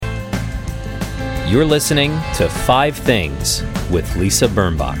You're listening to Five Things with Lisa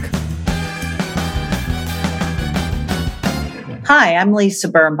Birnbach. Hi, I'm Lisa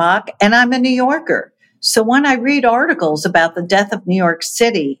Birnbach, and I'm a New Yorker. So when I read articles about the death of New York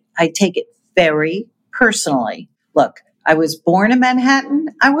City, I take it very personally. Look, I was born in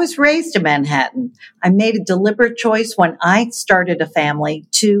Manhattan. I was raised in Manhattan. I made a deliberate choice when I started a family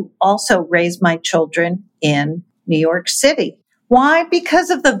to also raise my children in New York City. Why? Because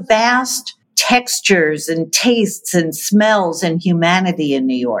of the vast textures and tastes and smells and humanity in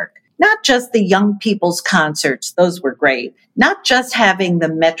New York. Not just the young people's concerts. Those were great. Not just having the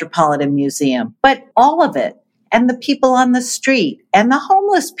Metropolitan Museum, but all of it. And the people on the street and the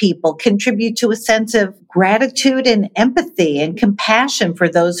homeless people contribute to a sense of gratitude and empathy and compassion for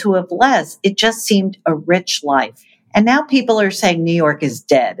those who have less. It just seemed a rich life. And now people are saying New York is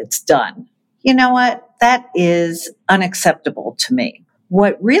dead. It's done. You know what? That is unacceptable to me.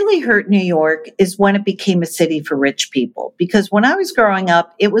 What really hurt New York is when it became a city for rich people. Because when I was growing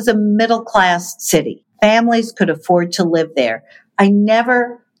up, it was a middle-class city. Families could afford to live there. I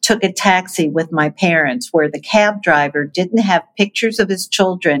never took a taxi with my parents where the cab driver didn't have pictures of his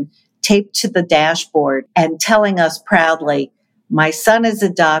children taped to the dashboard and telling us proudly, my son is a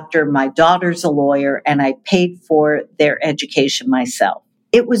doctor, my daughter's a lawyer, and I paid for their education myself.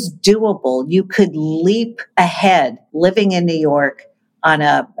 It was doable. You could leap ahead living in New York on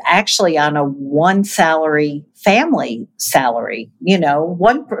a one salary family salary. You know,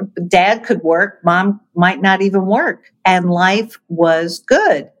 one dad could work, mom might not even work, and life was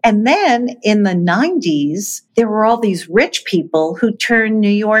good. And then in the 90s, there were all these rich people who turned New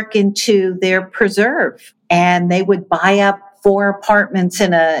York into their preserve, and they would buy up 4 apartments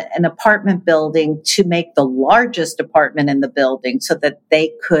in an apartment building to make the largest apartment in the building so that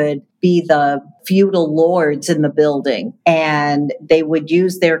they could be the feudal lords in the building. And they would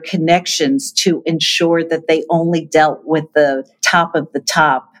use their connections to ensure that they only dealt with the top of the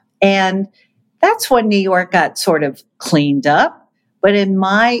top. And that's when New York got sort of cleaned up. But in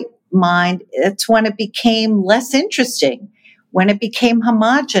my mind, it's when it became less interesting, when it became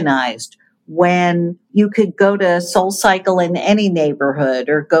homogenized, when you could go to SoulCycle in any neighborhood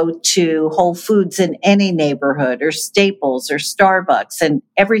or go to Whole Foods in any neighborhood or Staples or Starbucks, and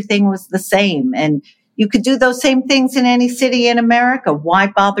everything was the same. And you could do those same things in any city in America. Why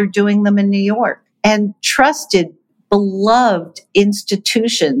bother doing them in New York? And trusted, beloved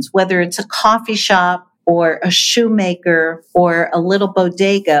institutions, whether it's a coffee shop or a shoemaker or a little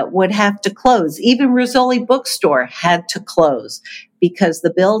bodega, would have to close. Even Rizzoli Bookstore had to close because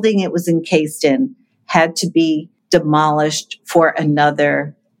the building it was encased in had to be demolished for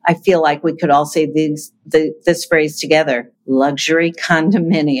another. I feel like we could all say this phrase together, luxury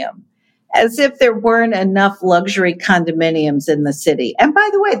condominium, as if there weren't enough luxury condominiums in the city. And by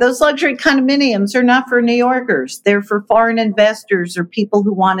the way, those luxury condominiums are not for New Yorkers. They're for foreign investors or people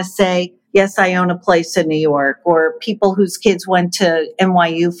who want to say, yes, I own a place in New York, or people whose kids went to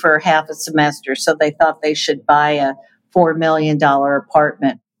NYU for half a semester, so they thought they should buy a $4 million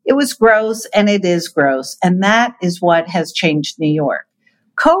apartment. It was gross, and it is gross. And that is what has changed New York.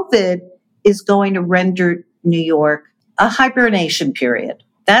 COVID is going to render New York a hibernation period.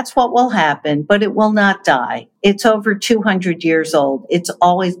 That's what will happen, but it will not die. It's over 200 years old. It's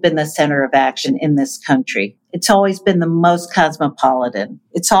always been the center of action in this country. It's always been the most cosmopolitan.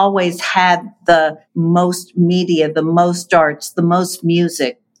 It's always had the most media, the most arts, the most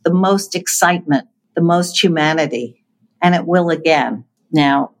music, the most excitement, the most humanity. And it will again.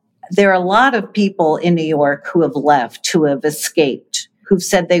 Now, there are a lot of people in New York who have left, who have escaped, who've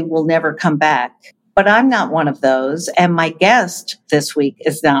said they will never come back. But I'm not one of those. And my guest this week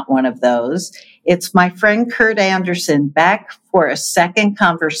is not one of those. It's my friend Kurt Anderson back for a second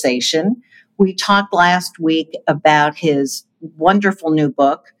conversation. We talked last week about his wonderful new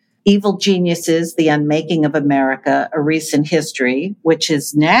book, Evil Geniuses, The Unmaking of America, A Recent History, which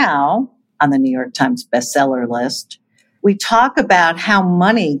is now on the New York Times bestseller list. We talk about how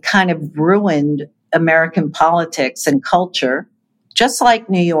money kind of ruined American politics and culture, just like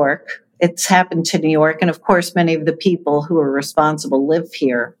New York. It's happened to New York. And of course, many of the people who are responsible live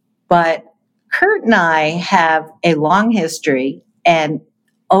here. But Kurt and I have a long history, and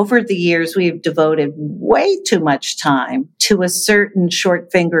over the years, we've devoted way too much time to a certain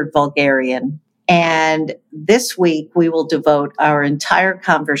short-fingered vulgarian. And this week, we will devote our entire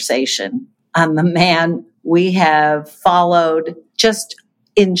conversation on the man we have followed just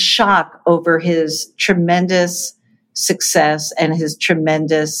in shock over his tremendous success and his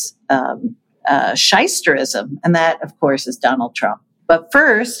tremendous shysterism. And that, of course, is Donald Trump. But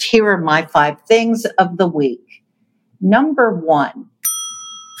first, here are my 5 things of the week. Number 1,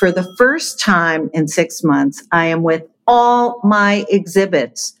 For the first time in 6 months, I am with all my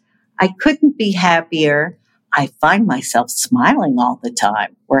exhibits. I couldn't be happier. I find myself smiling all the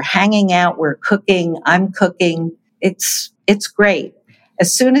time. We're hanging out, we're cooking, I'm cooking. It's great.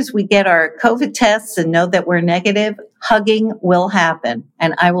 As soon as we get our COVID tests and know that we're negative, hugging will happen,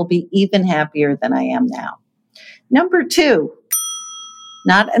 and I will be even happier than I am now. Number 2,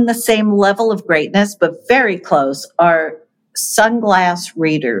 not in the same level of greatness, but very close, are sunglass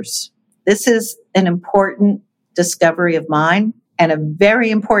readers. This is an important discovery of mine and a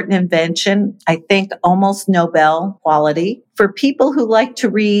very important invention. I think almost Nobel quality for people who like to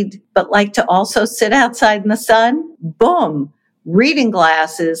read, but like to also sit outside in the sun. Boom. Reading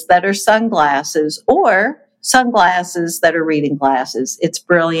glasses that are sunglasses or sunglasses that are reading glasses. It's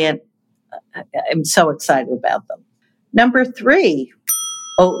brilliant. I'm so excited about them. Number 3,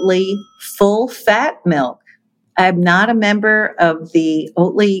 Oatly full fat milk. I'm not a member of the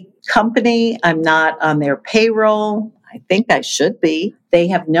Oatly company. I'm not on their payroll. I think I should be. They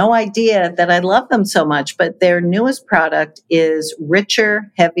have no idea that I love them so much, but their newest product is richer,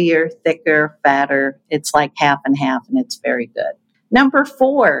 heavier, thicker, fatter. It's like half and half, and it's very good. Number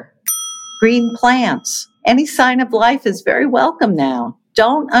 4, green plants. Any sign of life is very welcome now.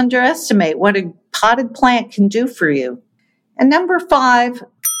 Don't underestimate what a potted plant can do for you. And number 5,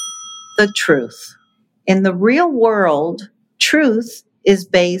 the truth. In the real world, truth is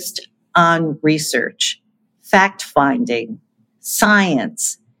based on research, fact-finding,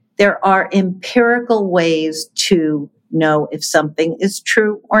 science. There are empirical ways to know if something is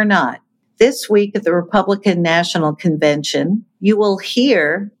true or not. This week at the Republican National Convention, you will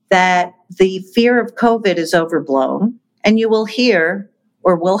hear that the fear of COVID is overblown, and you will hear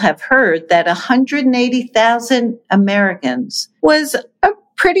or will have heard that 180,000 Americans was a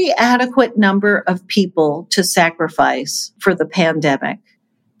pretty adequate number of people to sacrifice for the pandemic.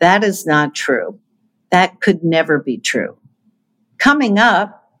 That is not true. That could never be true. Coming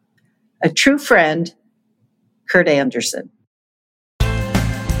up, a true friend, Kurt Andersen.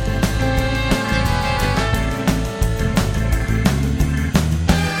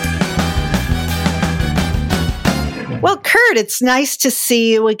 Well, Kurt, it's nice to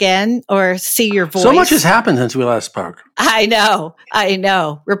see you again or see your voice. So much has happened since we last spoke. I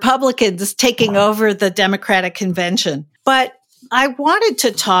know. Republicans taking over the Democratic convention. But I wanted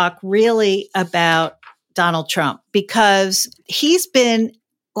to talk really about Donald Trump because he's been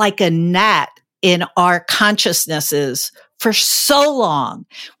like a gnat in our consciousnesses for so long.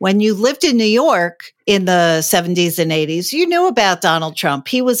 When you lived in New York in the 70s and 80s, you knew about Donald Trump.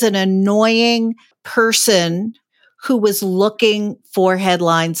 He was an annoying person who was looking for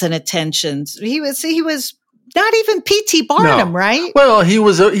headlines and attentions. He was not even P.T. Barnum, right? Well, he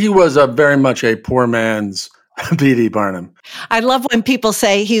was a very much a poor man's P.T. Barnum. I love when people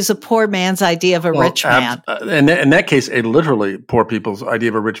say he's a poor man's idea of a rich man. In that case, a literally poor people's idea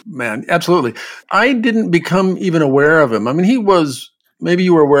of a rich man. Absolutely. I didn't become even aware of him. I mean, maybe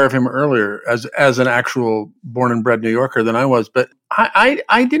you were aware of him earlier as an actual born and bred New Yorker than I was, but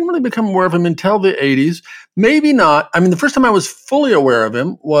I didn't really become aware of him until the 80s. Maybe not. I mean, the first time I was fully aware of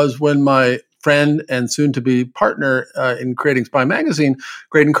him was when my friend and soon-to-be partner in creating Spy Magazine,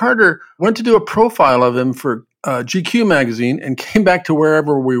 Graydon Carter, went to do a profile of him for GQ magazine and came back to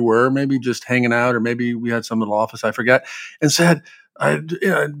wherever we were, maybe just hanging out or maybe we had some little office, I forget, and said, I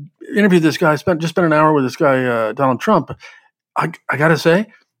interviewed this guy, spent an hour with this guy, Donald Trump. I got to say,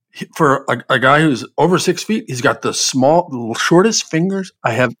 for a guy who's over 6 feet, he's got the shortest fingers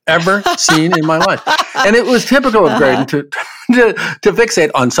I have ever seen in my life. And it was typical of Graydon to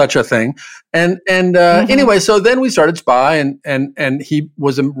fixate on such a thing. And anyway, so then we started Spy and he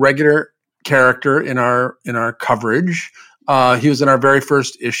was a regular character in our coverage. He was in our very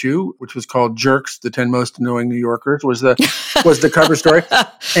first issue, which was called Jerks, the 10 Most Annoying New Yorkers, was the cover story.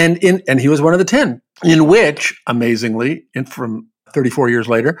 And he was one of the 10, in which, amazingly, from 34 years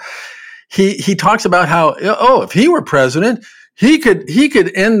later, he talks about how, if he were president, he could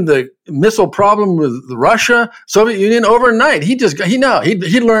end the missile problem with Russia, Soviet Union overnight. He'd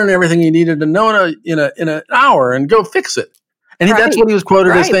learn everything he needed to know in an hour and go fix it. And that's what he was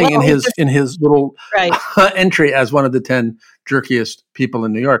quoted as saying in his little entry as one of the 10 jerkiest people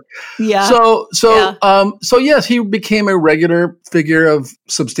in New York. Yeah. So yes, he became a regular figure of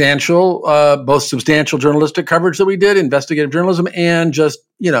both substantial journalistic coverage that we did, investigative journalism, and just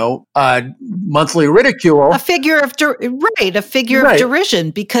monthly ridicule. A figure of derision,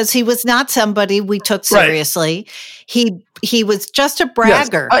 because he was not somebody we took seriously. Right. He was just a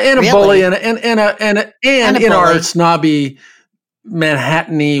bragger, and a bully, and in our snobby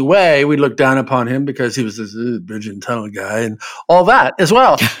Manhattan-y way, we looked down upon him because he was this bridge and tunnel guy and all that as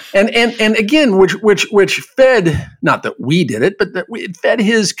well. And again, which fed, not that we did it, but that it fed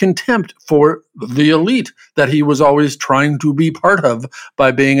his contempt for the elite that he was always trying to be part of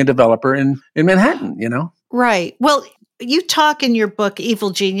by being a developer in Manhattan, you know? Right. Well, you talk in your book,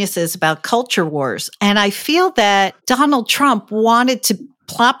 Evil Geniuses, about culture wars. And I feel that Donald Trump wanted to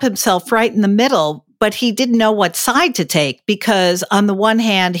plop himself right in the middle, but he didn't know what side to take because on the one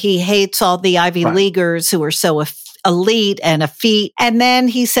hand, he hates all the Ivy Leaguers who are so elite and effete. And then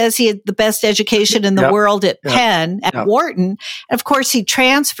he says he had the best education in the world at Penn, at Wharton. And of course, he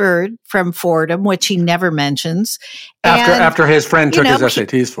transferred from Fordham, which he never mentions. After his friend took his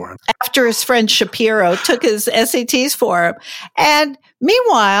SATs for him. After his friend Shapiro took his SATs for him. And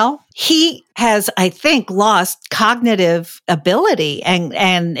meanwhile, he has, I think, lost cognitive ability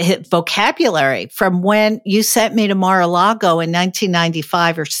and vocabulary from when you sent me to Mar-a-Lago in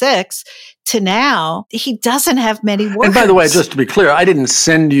 1995 or 6 to now. He doesn't have many words. And by the way, just to be clear, I didn't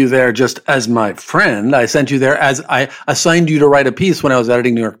send you there just as my friend. I sent you there as I assigned you to write a piece when I was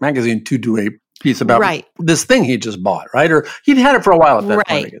editing New York Magazine to do a piece about this thing he just bought, right? Or he'd had it for a while at that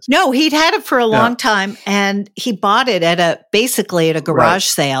point, I guess. No, he'd had it for a long time, and he bought it basically at a garage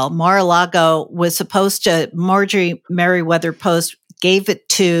sale. Mar-a-Lago was supposed to, Marjorie Merriweather Post gave it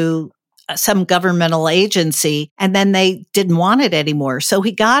to some governmental agency, and then they didn't want it anymore. So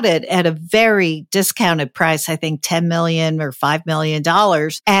he got it at a very discounted price, I think $10 million or $5 million.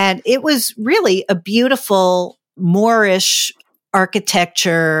 And it was really a beautiful Moorish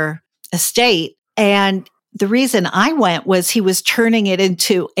architecture estate. And the reason I went was he was turning it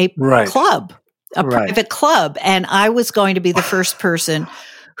into a club, a private club. And I was going to be the first person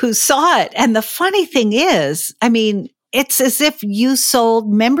who saw it. And the funny thing is, I mean, it's as if you sold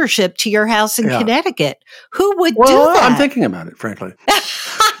membership to your house in Connecticut. Who would do that? I'm thinking about it, frankly.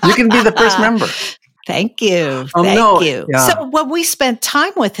 You can be the first member. Thank you. Thank you. Yeah. So when I spent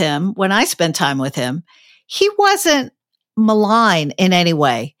time with him, he wasn't malign in any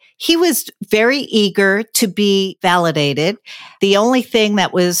way. He was very eager to be validated. The only thing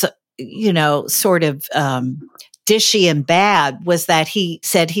that was, sort of dishy and bad was that he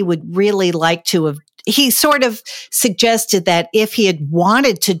said he would really like to have, he sort of suggested that if he had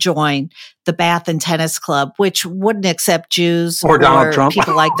wanted to join the Bath and Tennis Club, which wouldn't accept Jews or Donald Trump,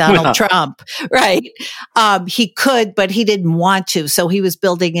 people like Donald Trump, right? He could, but he didn't want to. So he was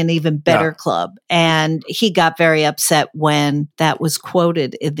building an even better club. And he got very upset when that was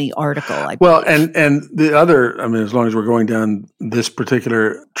quoted in the article. And the other, I mean, as long as we're going down this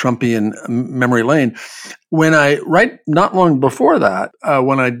particular Trumpian memory lane, not long before that,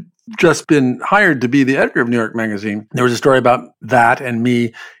 when I just been hired to be the editor of New York Magazine, there was a story about that and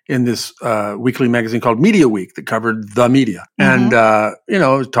me in this weekly magazine called Media Week that covered the media. Mm-hmm.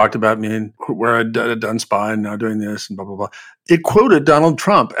 And, it talked about me and where I'd done Spy and now doing this and blah, blah, blah. It quoted Donald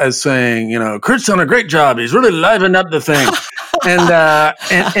Trump as saying, Kurt's done a great job. He's really livened up the thing. and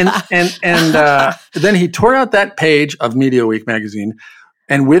then he tore out that page of Media Week magazine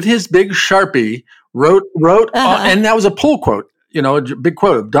and with his big Sharpie wrote, and that was a pull quote. A big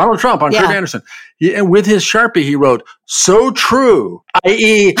quote of Donald Trump on Kurt Anderson. And with his Sharpie, he wrote, "So true,"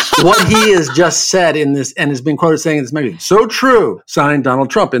 i.e. what he has just said in this and has been quoted saying in this magazine. "So true," signed Donald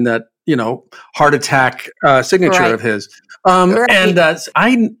Trump in that, heart attack signature of his. And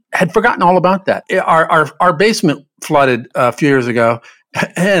I had forgotten all about that. Our basement flooded a few years ago.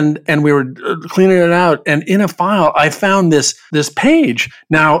 And we were cleaning it out, and in a file, I found this page,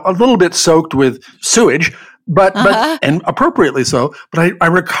 now a little bit soaked with sewage, but and appropriately so. But I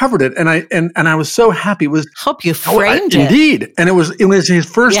recovered it, and I was so happy. It was hope you framed it, indeed. And it was his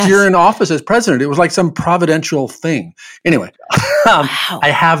first year in office as president. It was like some providential thing. Anyway, I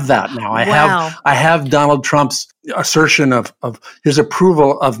have that now. I have Donald Trump's assertion of his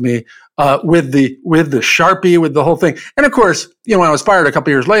approval of me with the Sharpie, with the whole thing. And of course, when I was fired a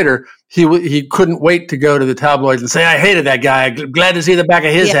couple years later, he couldn't wait to go to the tabloids and say, "I hated that guy. Glad to see the back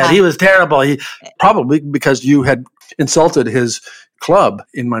of his head. He was terrible." He probably because you had insulted his club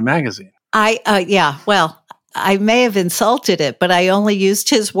in my magazine. Well, I may have insulted it, but I only used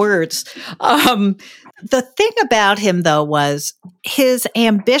his words. The thing about him, though, was his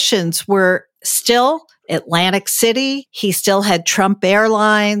ambitions were still Atlantic City. He still had Trump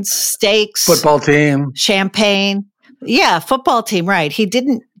Airlines, steaks, football team, champagne. Yeah, football team, right. He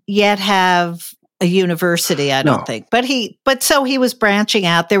didn't yet have a university, I don't think. But so he was branching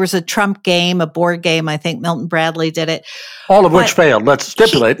out. There was a Trump game, a board game. I think Milton Bradley did it. All of which failed. Let's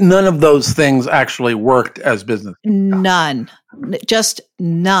stipulate. None of those things actually worked as business. None. Just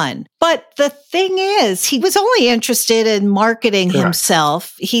none. But the thing is, he was only interested in marketing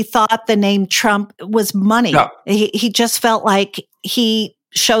himself. He thought the name Trump was money. No. He just felt like he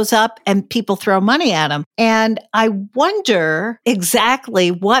shows up and people throw money at him. And I wonder exactly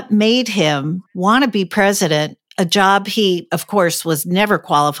what made him want to be president, a job he, of course, was never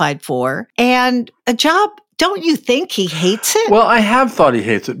qualified for, and a job, don't you think he hates it? Well, I have thought he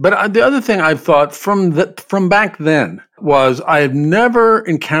hates it. But the other thing I've thought from back then was I had never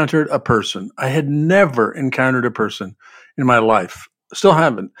encountered a person in my life, still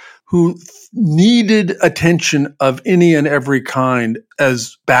haven't, who needed attention of any and every kind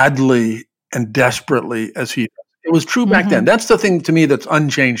as badly and desperately as he did. It was true back then. That's the thing to me that's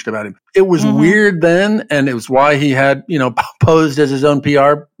unchanged about him. It was weird then, and it was why he had, posed as his own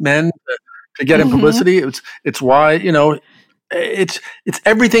PR man to get him publicity. It's why, it's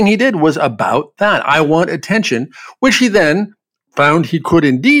everything he did was about that. I want attention, which he then found he could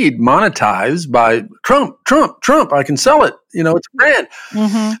indeed monetize by Trump. I can sell it. It's a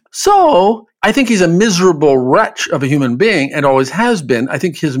brand. So I think he's a miserable wretch of a human being and always has been. I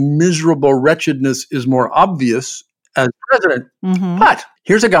think his miserable wretchedness is more obvious as president. But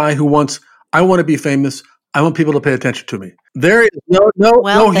here's a guy who I want to be famous. I want people to pay attention to me. There is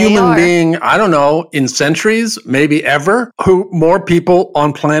no human being, I don't know, in centuries, maybe ever, who more people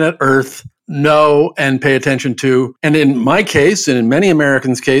on planet Earth know and pay attention to. And in my case, and in many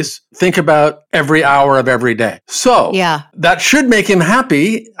Americans' case, think about every hour of every day. So that should make him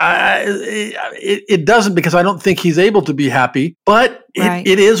happy. It doesn't, because I don't think he's able to be happy, but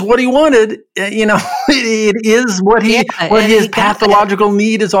it is what he wanted. It is what his pathological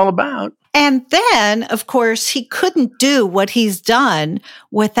need is all about. And then, of course, he couldn't do what he's done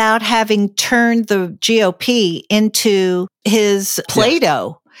without having turned the GOP into his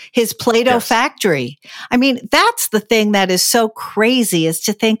Play-Doh. His Play-Doh factory. I mean, that's the thing that is so crazy, is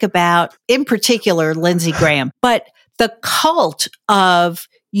to think about, in particular, Lindsey Graham, but the cult of,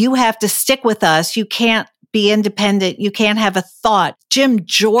 you have to stick with us. You can't be independent. You can't have a thought. Jim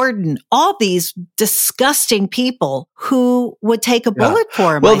Jordan, all these disgusting people who would take a bullet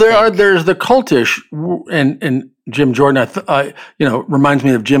for him. Well, there's the cultish, and Jim Jordan, reminds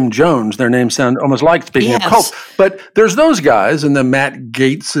me of Jim Jones. Their names sound almost like, speaking of cults. But there's those guys, and the Matt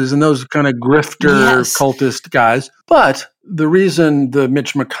Gaetzes and those kind of grifter cultist guys. But the reason the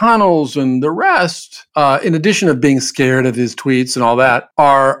Mitch McConnells and the rest, in addition of being scared of his tweets and all that,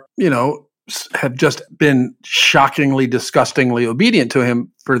 are, have just been shockingly, disgustingly obedient to him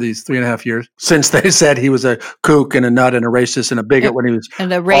for these 3.5 years, since they said he was a kook and a nut and a racist and a bigot when he was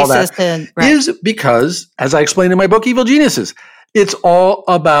and a racist, is because, as I explained in my book, Evil Geniuses, it's all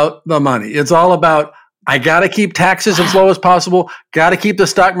about the money. It's all about, I got to keep taxes as low as possible, got to keep the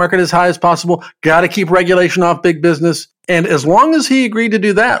stock market as high as possible, got to keep regulation off big business. And as long as he agreed to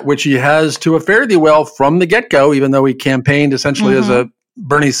do that, which he has to a fare thee well from the get-go, even though he campaigned essentially as a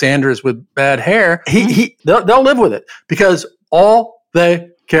Bernie Sanders with bad hair, they'll live with it, because all they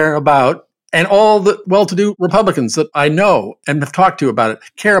care about, and all the well-to-do Republicans that I know and have talked to about it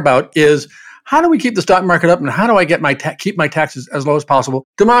care about, is how do we keep the stock market up, and how do I get keep my taxes as low as possible?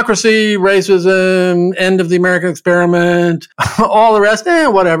 Democracy, racism, end of the American experiment, all the rest,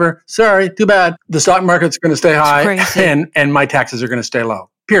 whatever. Sorry, too bad. The stock market's going to stay high, and my taxes are going to stay low.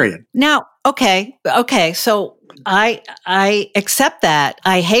 Period. Now, okay, so I accept that.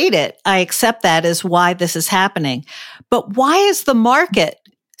 I hate it. I accept that as why this is happening. But why is the market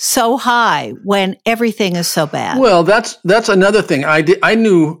so high when everything is so bad? Well, that's another thing. I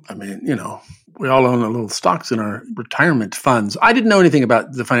knew, we all own a little stocks in our retirement funds. I didn't know anything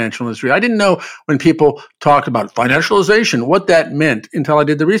about the financial industry. I didn't know when people talked about financialization, what that meant, until I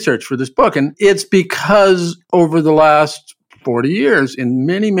did the research for this book. And it's because over the last 40 years, in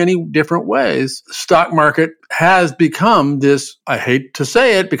many, many different ways, the stock market has become this, I hate to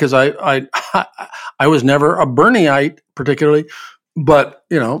say it, because I was never a Bernieite particularly, but,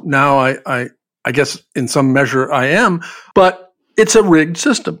 now I guess in some measure I am, but it's a rigged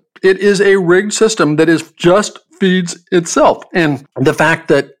system. It is a rigged system that just feeds itself. And the fact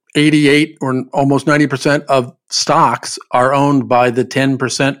that 88 or almost 90% of stocks are owned by the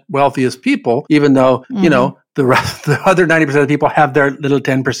 10% wealthiest people, even though, the rest, the other 90% of people have their little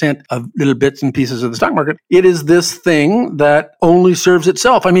 10% of little bits and pieces of the stock market. It is this thing that only serves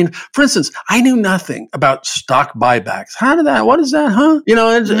itself. I mean, for instance, I knew nothing about stock buybacks. What is that, huh?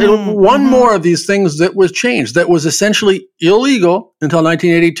 One more of these things that was changed that was essentially illegal until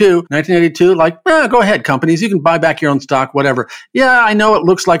 1982. 1982, go ahead, companies, you can buy back your own stock, whatever. Yeah, I know it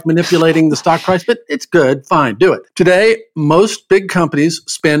looks like manipulating the stock price, but it's good. Fine, do it. Today, most big companies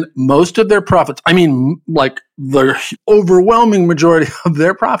spend most of their profits, the overwhelming majority of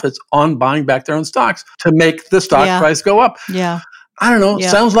their profits on buying back their own stocks to make the stock price go up. Yeah. I don't know. Yeah.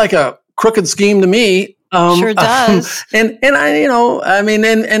 Sounds like a crooked scheme to me. Sure does. And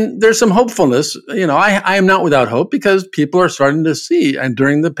there's some hopefulness. I am not without hope because people are starting to see, and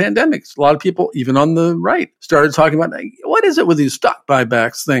during the pandemics, a lot of people, even on the right, started talking about, what is it with these stock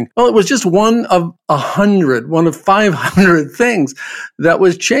buybacks thing? Well, it was just one of 500 things that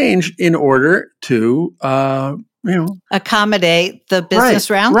was changed in order to, accommodate the business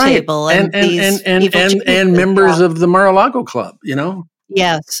roundtable and members of the Mar-a-Lago Club,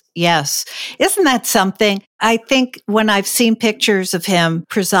 Yes. Isn't that something? I think when I've seen pictures of him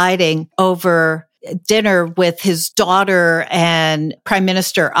presiding over dinner with his daughter and Prime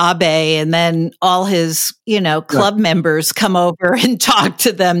Minister Abe, and then all his, club members come over and talk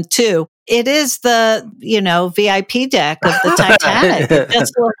to them too. It is the, VIP deck of the Titanic. It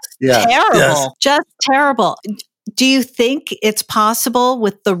just looks terrible, just terrible. Do you think it's possible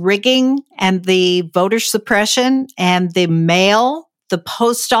with the rigging and the voter suppression and the mail, the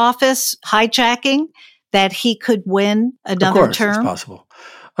post office hijacking, that he could win another term? Of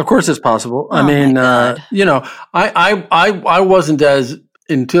course it's possible. Oh, I wasn't as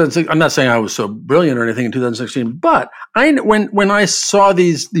in 2006. I'm not saying I was so brilliant or anything in 2016, but when I saw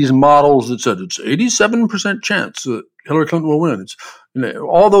these models that said it's 87% chance that Hillary Clinton will win, it's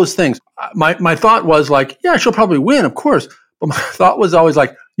all those things. My thought was she'll probably win, of course. But my thought was always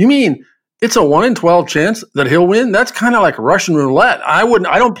you mean it's a 1 in 12 chance that he'll win? That's kind of like Russian roulette. I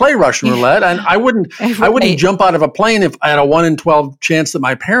don't play Russian roulette, and I wouldn't jump out of a plane if I had a 1 in 12 chance that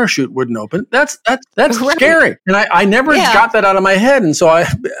my parachute wouldn't open. That's scary. And I never got that out of my head. And so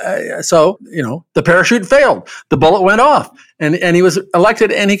the parachute failed. The bullet went off, and he was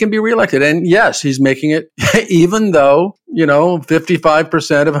elected, and he can be reelected. And yes, he's making it, even though,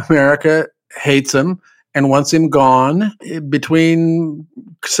 55% of America hates him and wants him gone, between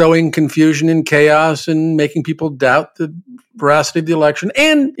sowing confusion and chaos and making people doubt the veracity of the election.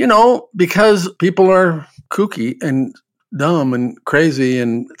 And, because people are kooky and dumb and crazy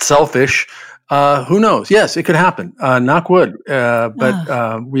and selfish, who knows? Yes, it could happen. Knock wood.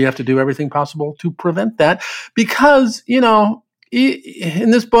 But we have to do everything possible to prevent that because, in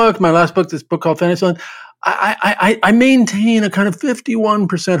this book, my last book, this book called Fantasyland, I maintain a kind of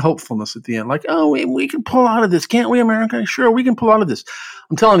 51% hopefulness at the end. We can pull out of this. Can't we, America? Sure, we can pull out of this.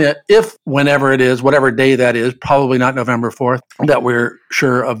 I'm telling you, whenever it is, whatever day that is, probably not November 4th, that we're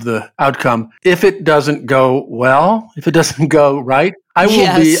sure of the outcome. If it doesn't go well, if it doesn't go right,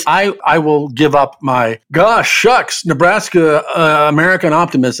 I will give up my gosh shucks Nebraska American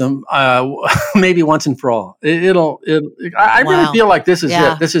optimism maybe once and for all. I really feel like this is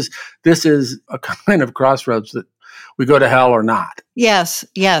it. This is a kind of crossroads that we go to hell or not. Yes,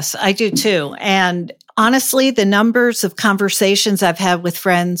 I do too. And honestly, the numbers of conversations I've had with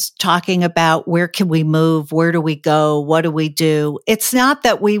friends talking about where can we move, where do we go, what do we do? It's not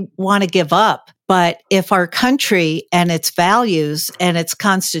that we want to give up. But if our country and its values and its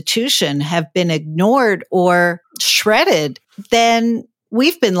constitution have been ignored or shredded, then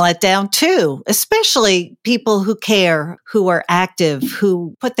we've been let down too, especially people who care, who are active,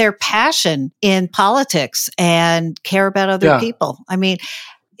 who put their passion in politics and care about other people. I mean,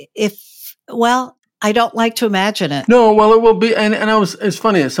 I don't like to imagine it. No, well, it will be. And it's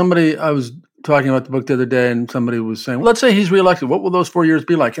funny. I was talking about the book the other day, and somebody was saying, let's say he's reelected. What will those 4 years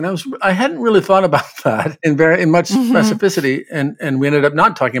be like? And I hadn't really thought about that in much specificity, and we ended up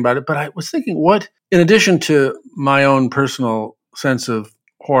not talking about it. But I was thinking, what, in addition to my own personal sense of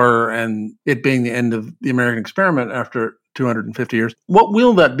horror and it being the end of the American experiment after 250 years, what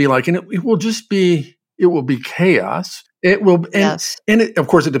will that be like? And it will be chaos. It will, and of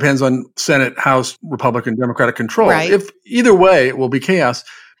course, it depends on Senate, House, Republican, Democratic control. Right. If either way, it will be chaos.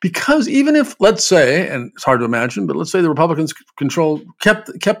 Because even if, let's say, and it's hard to imagine, but let's say the Republicans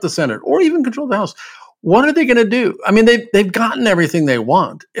kept the Senate or even controlled the House, what are they going to do? I mean, they've gotten everything they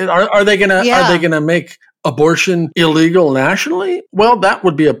want. Are they going to make abortion illegal nationally, well, that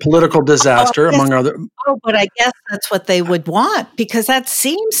would be a political disaster, among other. Oh, but I guess that's what they would want, because that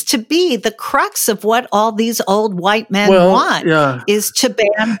seems to be the crux of what all these old white men want, is to ban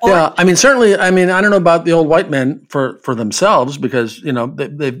abortion. Yeah, I mean, certainly, I don't know about the old white men for themselves, because,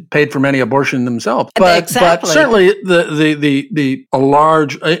 they've paid for many abortion themselves. But certainly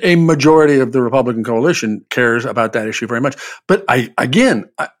a majority of the Republican coalition cares about that issue very much. But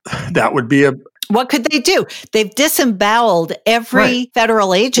that would be what could they do? They've disemboweled every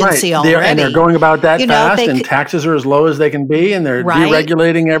federal agency already. And they're going about that fast, and taxes are as low as they can be, and they're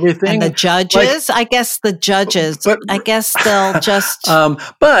deregulating everything. And the judges, I guess they'll just...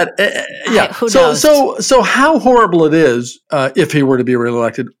 who knows? So how horrible it is if he were to be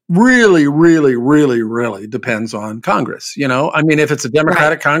reelected really, really, really, really depends on Congress. If it's a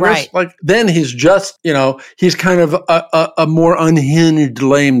Democratic Congress, then he's just, he's kind of a more unhinged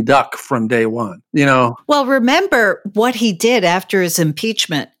lame duck from day one. Well, remember what he did after his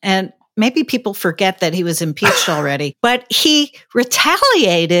impeachment, and maybe people forget that he was impeached already, but he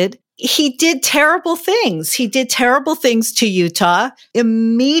retaliated. He did terrible things. He did terrible things to Utah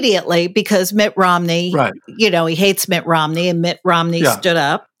immediately because Mitt Romney, he hates Mitt Romney, and Mitt Romney stood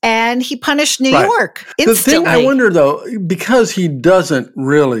up. And he punished New York instantly. The thing I wonder, though, because he doesn't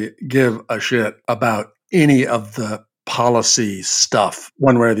really give a shit about any of the policy stuff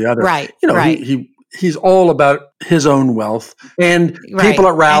one way or the other. He's all about his own wealth, and people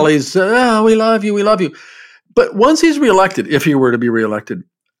at rallies, we love you, we love you. But once he's reelected, if he were to be reelected,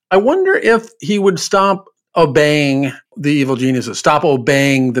 I wonder if he would stop obeying the evil geniuses, stop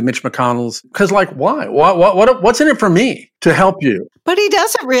obeying the Mitch McConnells. Because, why? What's in it for me to help you? But he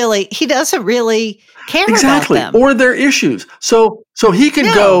doesn't really care about them. Or their issues. So he could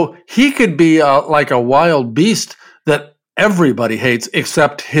he could be like a wild beast that everybody hates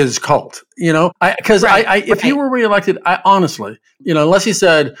except his cult, if he were reelected, I honestly, unless he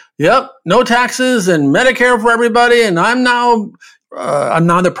said, yep, no taxes and Medicare for everybody, and I'm now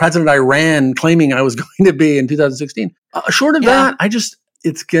the president I ran claiming I was going to be in 2016. Short of that,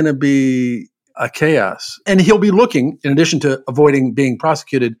 it's going to be a chaos. And he'll be looking, in addition to avoiding being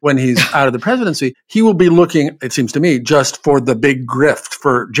prosecuted when he's out of the presidency, he will be looking, it seems to me, just for the big grift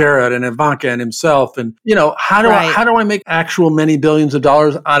for Jared and Ivanka and himself. And, how do I make actual many billions of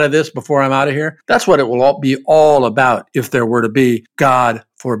dollars out of this before I'm out of here? That's what it will be all about if there were to be, God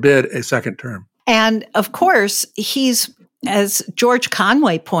forbid, a second term. And of course, as George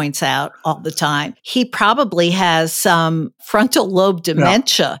Conway points out all the time, he probably has some frontal lobe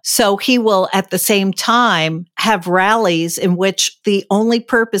dementia. Yeah. So he will at the same time have rallies in which the only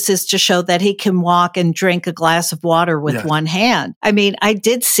purpose is to show that he can walk and drink a glass of water with one hand. I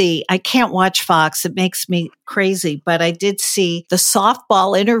can't watch Fox. It makes me crazy, but I did see the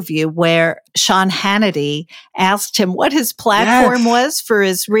softball interview where Sean Hannity asked him what his platform was for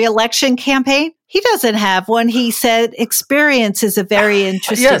his reelection campaign. He doesn't have one. He said experience is a very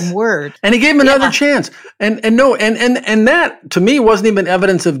interesting word. And he gave him another chance. And that to me wasn't even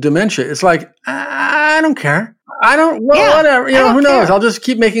evidence of dementia. It's like, I don't care. Whatever. Who knows? I'll just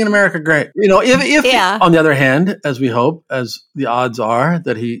keep making America great. If on the other hand, as we hope, as the odds are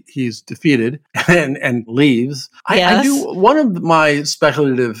that he's defeated and leaves, I do one of my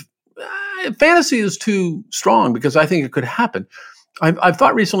speculative fantasy is too strong because I think it could happen. I've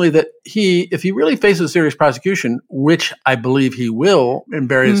thought recently that if he really faces serious prosecution, which I believe he will in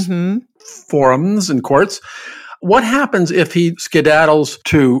various forums and courts, what happens if he skedaddles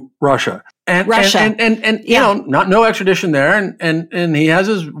to Russia? And no extradition there, and he has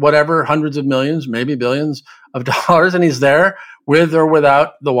his whatever hundreds of millions, maybe billions of dollars, and he's there with or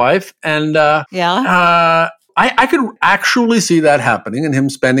without the wife, and I could actually see that happening, and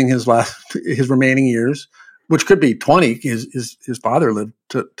him spending his remaining years, which could be 20. His father lived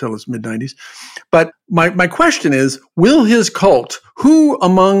till his mid-90s. But my question is, will his cult, who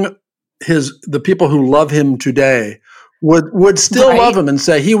among the people who love him today would still love him and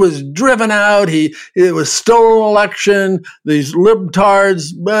say he was driven out, it was stolen election, these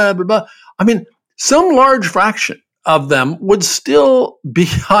libtards, blah, blah, blah. I mean, some large fraction of them would still be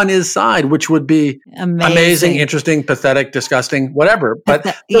on his side, which would be amazing, interesting, pathetic, disgusting, whatever. But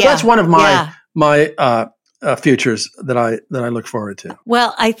that's one of my futures that I look forward to.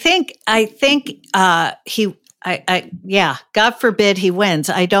 Well, I think God forbid he wins.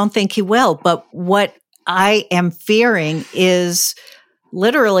 I don't think he will. But what I am fearing is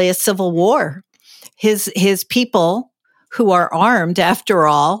literally a civil war. His people, who are armed after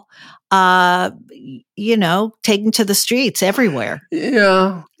all, taken to the streets everywhere.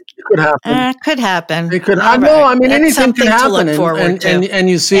 Yeah. It could happen. Could happen. It could. All No, right. I mean, That's anything can something to happen, look forward to. and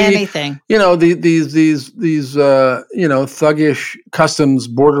you see Anything. you know, these thuggish customs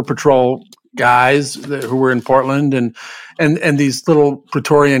border patrol guys who were in Portland, and these little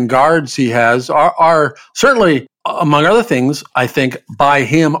Praetorian guards he has are certainly, among other things, I think by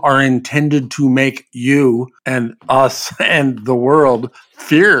him are intended to make you and us and the world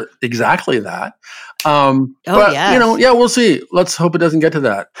fear exactly that. But yes. you know, yeah, we'll see. Let's hope it doesn't get to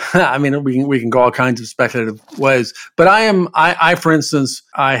that. I mean, we can go all kinds of speculative ways, but I, for instance,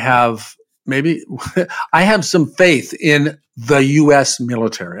 I have some faith in the U.S.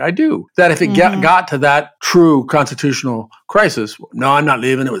 military. I do. That if it got to that true constitutional crisis, no, I'm not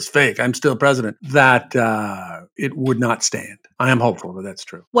leaving. It was fake. I'm still president. That it would not stand. I am hopeful that that's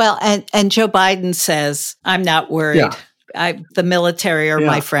true. Well, and Joe Biden says, "I'm not worried. Yeah. The military are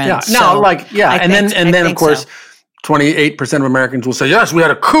my friends." Yeah. No, and then of course, so. 28% of Americans will say, "Yes, we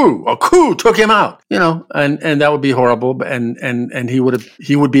had a coup. A coup took him out." You know, and that would be horrible. And he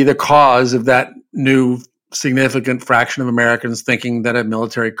would be the cause of that new significant fraction of Americans thinking that a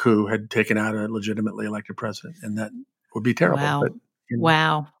military coup had taken out a legitimately elected president, and that would be terrible. Wow. But, you know.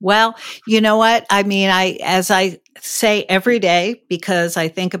 Wow. Well, you know what? I mean, as I say every day, because I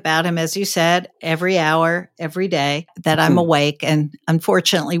think about him, as you said, every hour, every day that I'm awake, and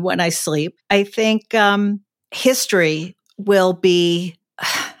unfortunately when I sleep, I think history will be,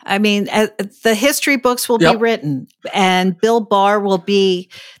 I mean, the history books will be written, and Bill Barr will be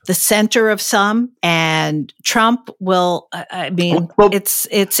the center of some, and Trump will,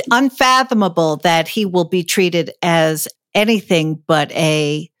 it's unfathomable that he will be treated as anything but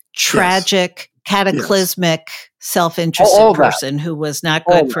a tragic, cataclysmic, self-interested person who was not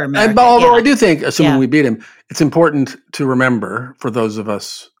good for America. And although I do think, assuming we beat him, it's important to remember for those of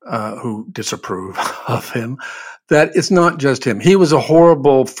us who disapprove of him, that it's not just him. He was a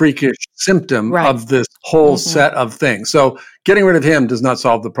horrible, freakish symptom of this whole set of things. So getting rid of him does not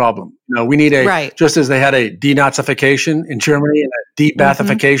solve the problem. No, we need just as they had a denazification in Germany and a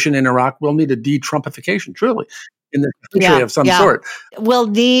de-Baathification in Iraq, we'll need a de-Trumpification, truly, in the country of some sort. We'll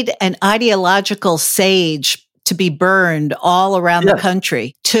need an ideological sage to be burned all around the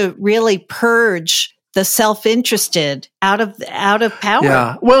country to really purge the self-interested out of power.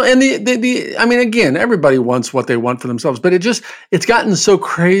 Yeah. Well, and I mean, again, everybody wants what they want for themselves, but it's gotten so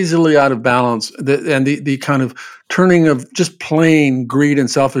crazily out of balance and the kind of turning of just plain greed and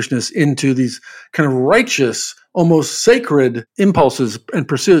selfishness into these kind of righteous, almost sacred impulses and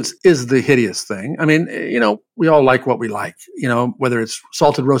pursuits is the hideous thing. I mean, you know, we all like what we like, you know, whether it's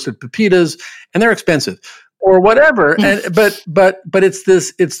salted roasted pepitas, and they're expensive, or whatever. But it's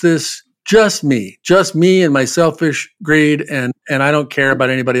this just me and my selfish greed, and I don't care about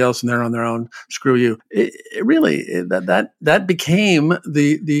anybody else, and they're on their own. Screw you. It really that became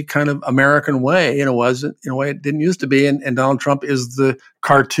the kind of American way. In a way it didn't used to be, and Donald Trump is the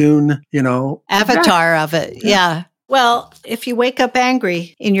cartoon, you know, avatar of it. Yeah. Well, if you wake up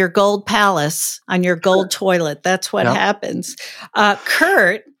angry in your gold palace on your gold toilet, that's what happens.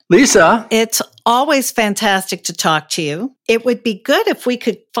 Kurt. Lisa. It's always fantastic to talk to you. It would be good if we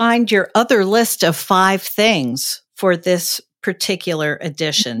could find your other list of 5 things for this particular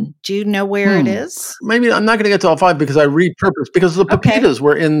edition. Do you know where it is? Maybe I'm not going to get to all 5 because I repurposed, because the pepitas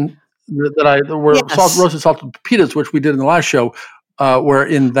were in roasted salted pepitas, which we did in the last show, were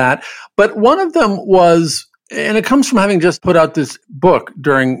in that. But one of them was, and it comes from having just put out this book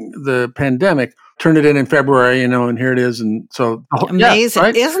during the pandemic, turned it in February, you know, and here it is. And so amazing.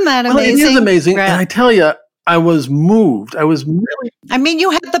 Right? Isn't that amazing? Well, it is amazing. Right. And I tell you, I was moved. I was really. I mean,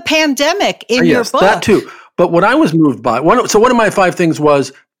 you had the pandemic in your book. That too. But what I was moved by, one of my 5 things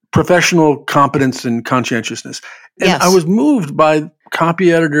was professional competence and conscientiousness. And I was moved by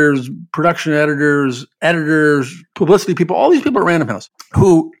copy editors, production editors, publicity people, all these people at Random House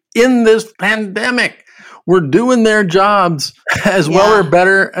who in this pandemic were doing their jobs as well or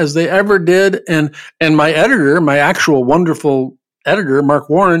better as they ever did. And my editor, my actual wonderful editor, Mark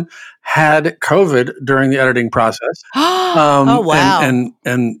Warren, had COVID during the editing process. Oh, wow.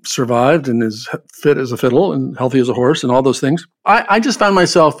 And survived and is fit as a fiddle and healthy as a horse and all those things. I just found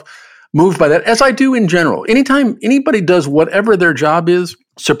myself moved by that, as I do in general. Anytime anybody does whatever their job is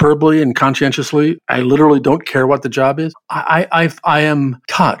superbly and conscientiously, I literally don't care what the job is. I am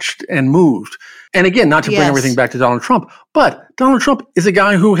touched and moved. And again, not to bring everything back to Donald Trump, but Donald Trump is a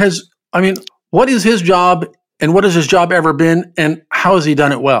guy who has, I mean, what is his job and what has his job ever been and how has he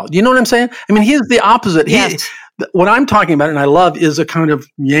done it well? Do you know what I'm saying? I mean, he's the opposite. Yes. What I'm talking about and I love is a kind of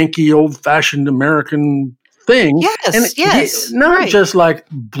Yankee, old-fashioned American thing. Yes, and not just like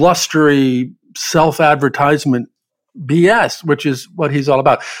blustery self-advertisement BS, which is what he's all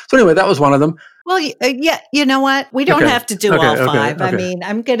about. So anyway, that was one of them. Well, yeah, you know what? We don't have to do all five. I mean,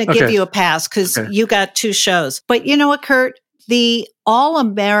 I'm going to give you a pass because you got 2 shows. But you know what, Kurt? The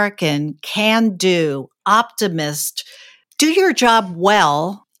all-American, can-do, optimist, do your job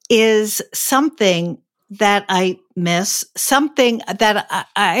well is something that I miss, something that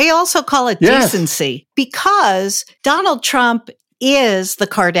I also call it decency, because Donald Trump is the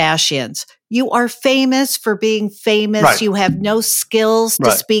Kardashians. You are famous for being famous. Right. You have no skills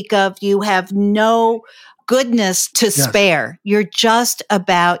to speak of. You have no goodness to spare. You're just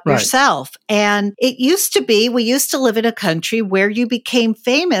about yourself. And it used to be, we used to live in a country where you became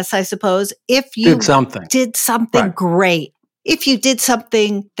famous, I suppose, if you did something great. If you did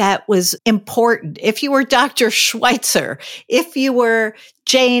something that was important, if you were Dr. Schweitzer, if you were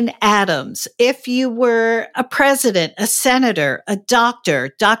Jane Addams, if you were a president, a senator, a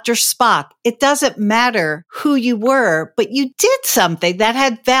doctor, Dr. Spock, it doesn't matter who you were, but you did something that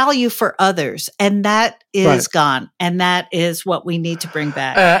had value for others. And that is gone. And that is what we need to bring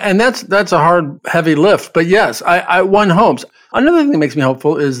back. And that's a hard, heavy lift. But yes, one hopes. Another thing that makes me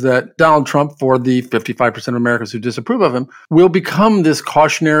hopeful is that Donald Trump, for the 55% of Americans who disapprove of him, will become this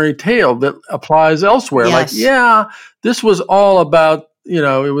cautionary tale that applies elsewhere. Yes. Like, this was all about,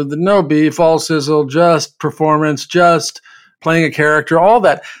 it was the no beef, all sizzle, just performance, just playing a character, all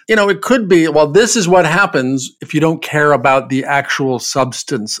that. It could be, this is what happens if you don't care about the actual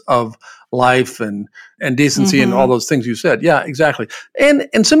substance of life and decency and all those things you said. Yeah, exactly.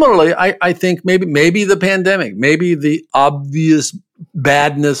 And similarly, I think maybe the pandemic, maybe the obvious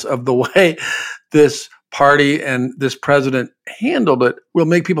badness of the way this party and this president handled it will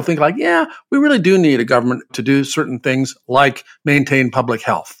make people think like, we really do need a government to do certain things like maintain public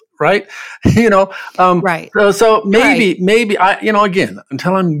health. Right. Right. So maybe I, again,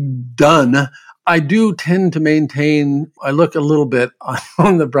 until I'm done, I do tend to I look a little bit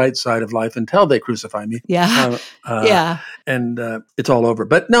on the bright side of life until they crucify me. Yeah. And it's all over.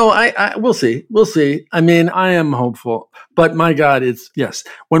 But no, we'll see. We'll see. I mean, I am hopeful, but my God, yes.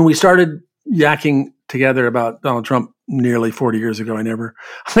 When we started yakking together about Donald Trump nearly 40 years ago, I never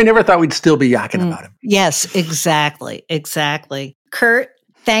thought we'd still be yakking about him. Yes, exactly. Kurt,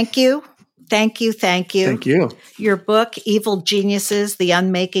 thank you. Thank you. Thank you. Your book, Evil Geniuses, The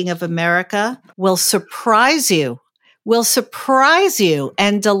Unmaking of America, will surprise you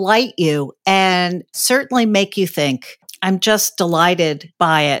and delight you and certainly make you think. I'm just delighted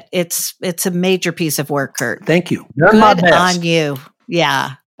by it. It's a major piece of work, Kurt. Thank you. Good on you.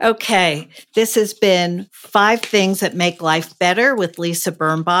 Yeah. Okay. This has been 5 Things That Make Life Better with Lisa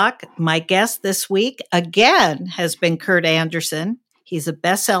Birnbach. My guest this week, again, has been Kurt Andersen. He's a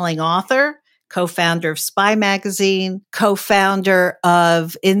best-selling author, co-founder of Spy Magazine, co-founder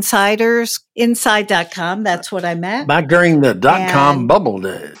of Insiders, Inside.com. That's what I meant. Back during the .com bubble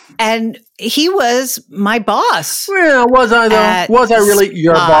days. And he was my boss. Well, was I though? Was I really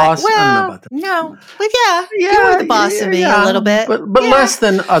your boss? Well, I don't know about that. No. But you were the boss of me a little bit. But less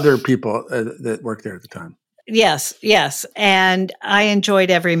than other people that worked there at the time. Yes. And I enjoyed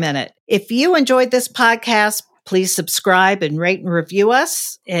every minute. If you enjoyed this podcast, please subscribe and rate and review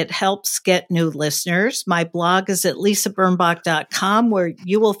us. It helps get new listeners. My blog is at lisabirnbach.com, where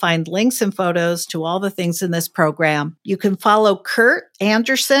you will find links and photos to all the things in this program. You can follow Kurt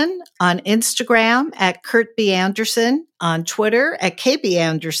Andersen on Instagram at Kurt B. Andersen, on Twitter at KB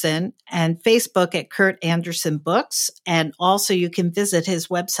Andersen, and Facebook at Kurt Andersen Books. And also you can visit his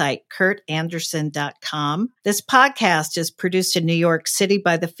website, kurtandersen.com. This podcast is produced in New York City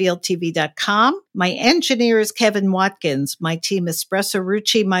by thefieldtv.com. My engineer is Kevin Watkins. My team is Espresso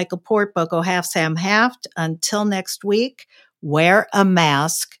Rucci, Michael Port, Boko Half, Sam Haft. Until next week, wear a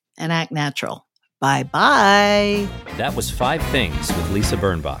mask and act natural. Bye-bye. That was 5 Things with Lisa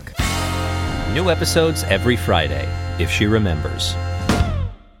Birnbach. New episodes every Friday, if she remembers.